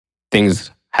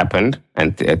things happened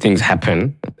and things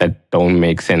happen that don't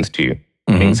make sense to you.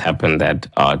 Things happen that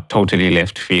are totally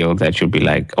left field that you'll be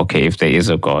like, okay, if there is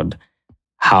a God,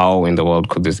 how in the world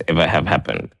could this ever have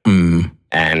happened?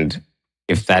 And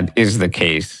if that is the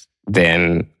case,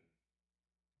 then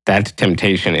that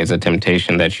temptation is a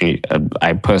temptation that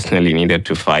I personally needed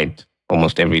to fight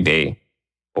almost every day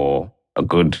for a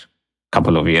good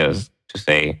couple of years to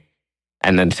say.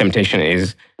 And the temptation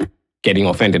is getting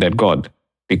offended at God.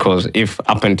 Because if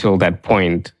up until that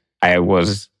point, I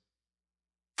was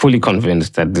fully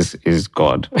convinced that this is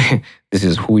God, this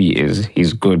is who he is,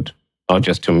 he's good, not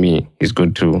just to me, he's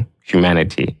good to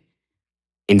humanity,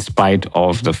 in spite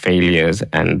of the failures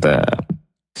and the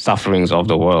sufferings of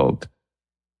the world.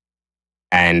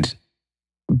 And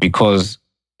because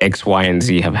X, Y, and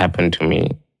Z have happened to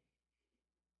me,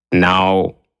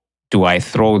 now do I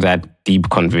throw that deep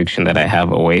conviction that I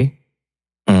have away?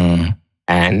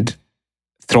 And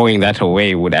throwing that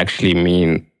away would actually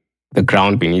mean the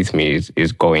ground beneath me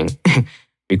is going.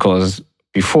 Because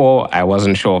before I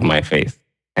wasn't sure of my faith.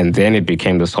 And then it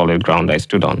became the solid ground I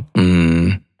stood on.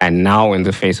 And now in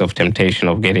the face of temptation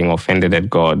of getting offended at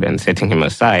God and setting him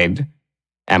aside,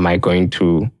 am I going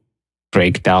to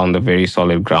break down the very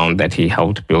solid ground that he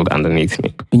helped build underneath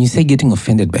me? When you say getting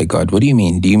offended by God, what do you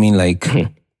mean? Do you mean like,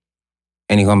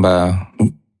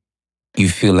 you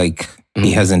feel like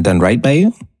he hasn't done right by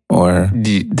you? Or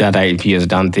that he has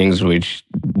done things which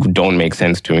don't make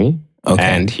sense to me. Okay.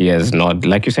 And he has not,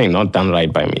 like you're saying, not done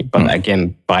right by me, but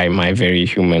again, by my very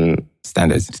human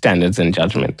standards and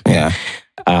judgment. Yeah.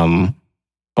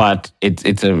 But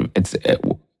it's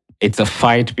a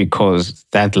fight because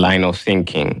that line of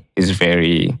thinking is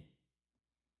very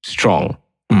strong,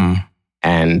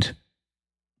 and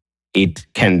it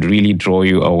can really draw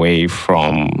you away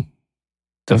from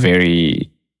the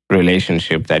very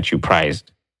relationship that you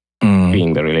prized.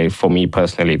 Being for me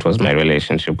personally, it was my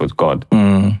relationship with God.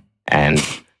 And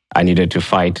I needed to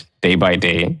fight day by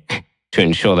day to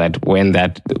ensure that when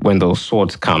those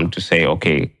swords come to say,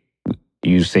 okay,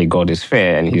 you say God is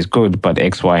fair and he's good, but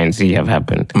X, Y, and Z have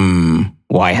happened.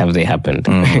 Why have they happened?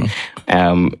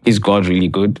 Is God really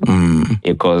good?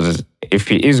 Because if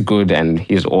he is good and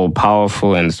he's all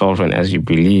powerful and sovereign as you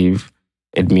believe,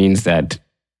 it means that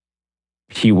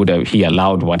he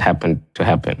allowed what happened to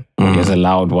happen. He has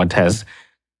allowed what has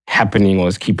happening or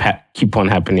keep on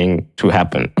happening to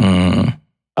happen.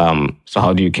 So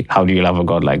how do you love a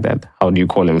God like that? How do you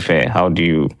call him fair? How do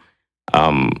you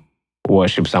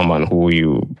worship someone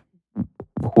who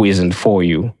isn't for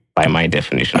you by my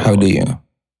definition? How do you?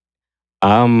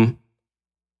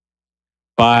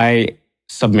 By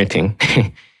submitting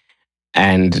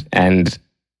and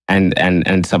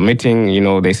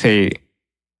submitting. They say,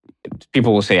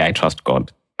 people will say, I trust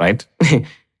God, right?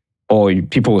 Or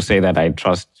people will say that I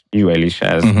trust you, Elisha,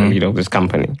 as the leader of this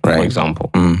company, for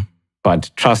example. But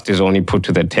trust is only put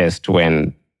to the test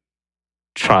when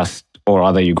or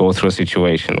rather you go through a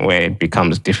situation where it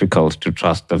becomes difficult to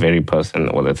trust the very person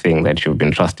or the thing that you've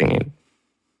been trusting in.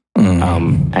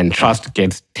 And trust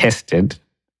gets tested.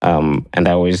 And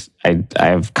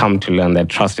I've come to learn that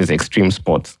trust is extreme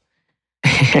sports.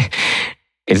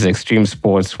 It's extreme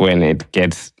sports when it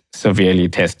gets severely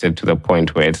tested to the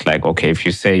point where it's like, okay, if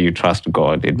you say you trust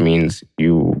God, it means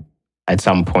you at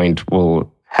some point will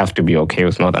have to be okay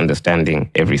with not understanding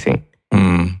everything.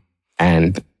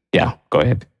 And yeah, go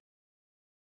ahead.